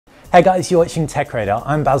Hey guys, you're watching Tech Radar.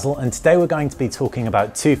 I'm Basil, and today we're going to be talking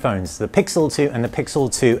about two phones, the Pixel 2 and the Pixel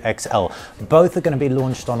 2 XL. Both are going to be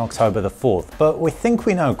launched on October the 4th, but we think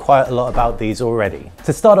we know quite a lot about these already.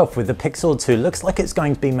 To start off with, the Pixel 2 looks like it's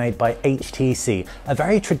going to be made by HTC, a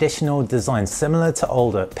very traditional design similar to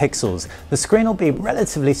older Pixels. The screen will be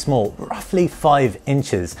relatively small, roughly 5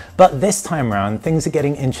 inches, but this time around things are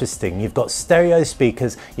getting interesting. You've got stereo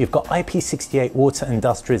speakers, you've got IP68 water and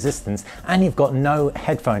dust resistance, and you've got no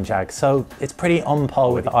headphone jack. So it's pretty on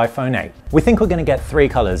par with the iPhone 8. We think we're going to get 3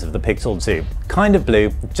 colors of the Pixel 2. Kind of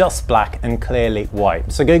blue, just black, and clearly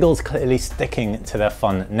white. So Google's clearly sticking to their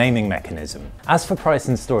fun naming mechanism. As for price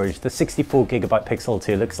and storage, the 64GB Pixel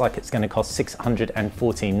 2 looks like it's going to cost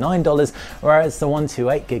 $649, whereas the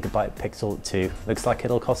 128GB Pixel 2 looks like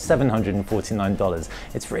it'll cost $749.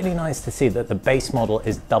 It's really nice to see that the base model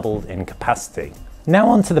is doubled in capacity. Now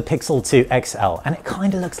on to the Pixel 2 XL, and it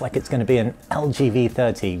kind of looks like it's going to be an LG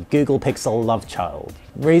V30, Google Pixel love child.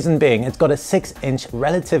 Reason being, it's got a 6-inch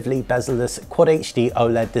relatively bezel-less Quad HD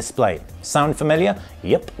OLED display. Sound familiar?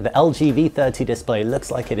 Yep, the LG V30 display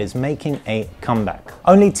looks like it is making a comeback.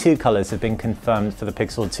 Only 2 colors have been confirmed for the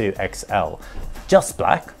Pixel 2 XL, just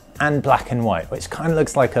black and black and white, which kind of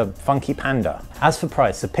looks like a funky panda. As for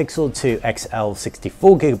price, the Pixel 2 XL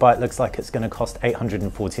 64GB looks like it's going to cost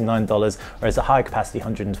 $849, whereas the high capacity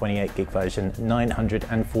 128GB version,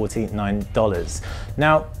 $949.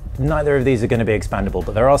 Now, neither of these are going to be expandable,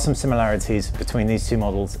 but there are some similarities between these two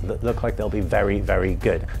models that look like they'll be very, very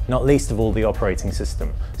good, not least of all the operating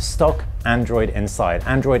system. Stock Android inside,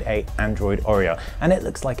 Android 8, Android Oreo, and it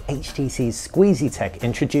looks like HTC's Squeezy Tech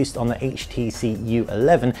introduced on the HTC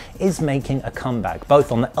U11 is making a comeback,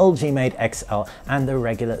 both on the LG-made XL and the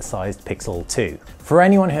regular-sized Pixel 2. For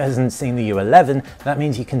anyone who hasn't seen the U11, that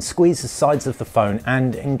means you can squeeze the sides of the phone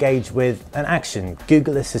and engage with an action,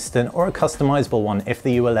 Google Assistant, or a customizable one if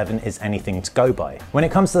the U11 is anything to go by. When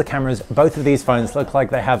it comes to the cameras, both of these phones look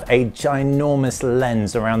like they have a ginormous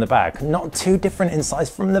lens around the back, not too different in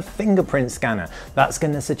size from the fingerprint scanner. That's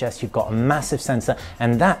going to suggest you've got a massive sensor,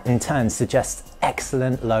 and that in turn suggests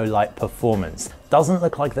excellent low light performance. Doesn't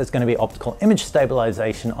look like there's going to be optical image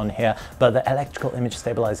stabilization on here, but the electrical image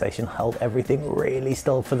stabilization held everything really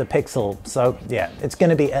still for the Pixel. So yeah, it's going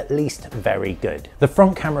to be at least very good. The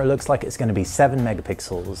front camera looks like it's going to be 7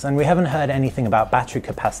 megapixels, and we haven't heard anything about battery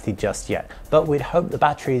capacity just yet, but we'd hope the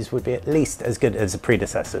batteries would be at least as good as the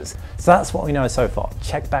predecessors. So that's what we know so far.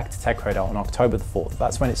 Check back to Tech Radar on October the 4th.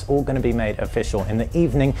 That's when it's all going to be made official, in the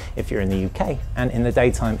evening if you're in the UK, and in the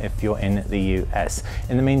daytime if you're in the US.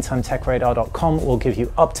 In the meantime, techradar.com will give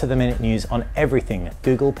you up-to-the-minute news on everything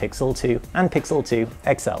Google Pixel 2 and Pixel 2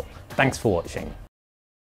 XL. Thanks for watching.